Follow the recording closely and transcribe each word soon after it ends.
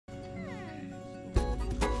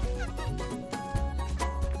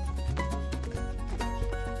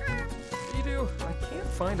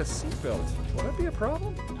find a seatbelt. Will that be a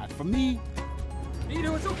problem? Not for me.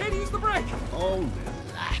 Nito, it's okay to use the brake! Oh,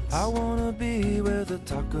 relax. I wanna be where the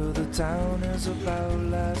talk of the town is about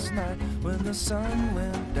last night when the sun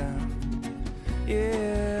went down.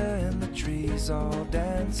 Yeah, and the trees all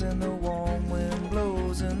dance and the warm wind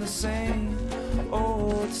blows in the same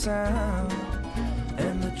old sound.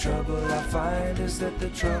 And the trouble I find is that the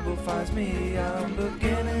trouble finds me. I'm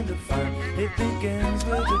beginning to find it begins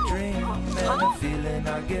with a dream and a feeling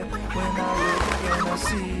I get when I look and I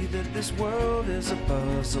see that this world is a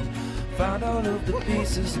puzzle. Find all of the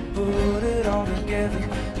pieces and put it all together,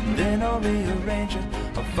 and then I'll rearrange it.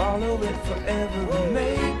 I'll follow it forever, and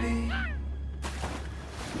maybe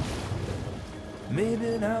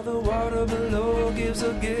now the water below gives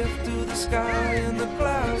a gift to the sky, and the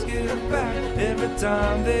clouds give back every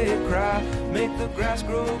time they cry. Make the grass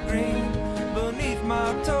grow green beneath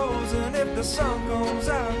my toes, and if the sun comes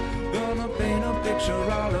out, gonna paint a picture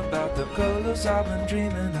all about the colors I've been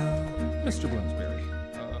dreaming of. Mr. Bloomsbury,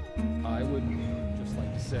 I would just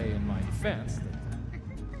like to say in my defense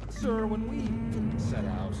that, sir, when we set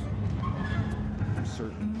out for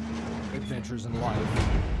certain adventures in life,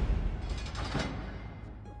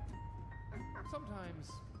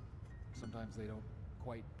 sometimes they don't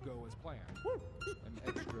quite go as planned. I'm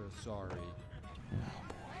extra sorry. Oh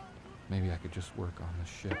boy. Maybe I could just work on the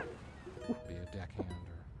ship. Be a deckhand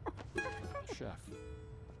or a chef.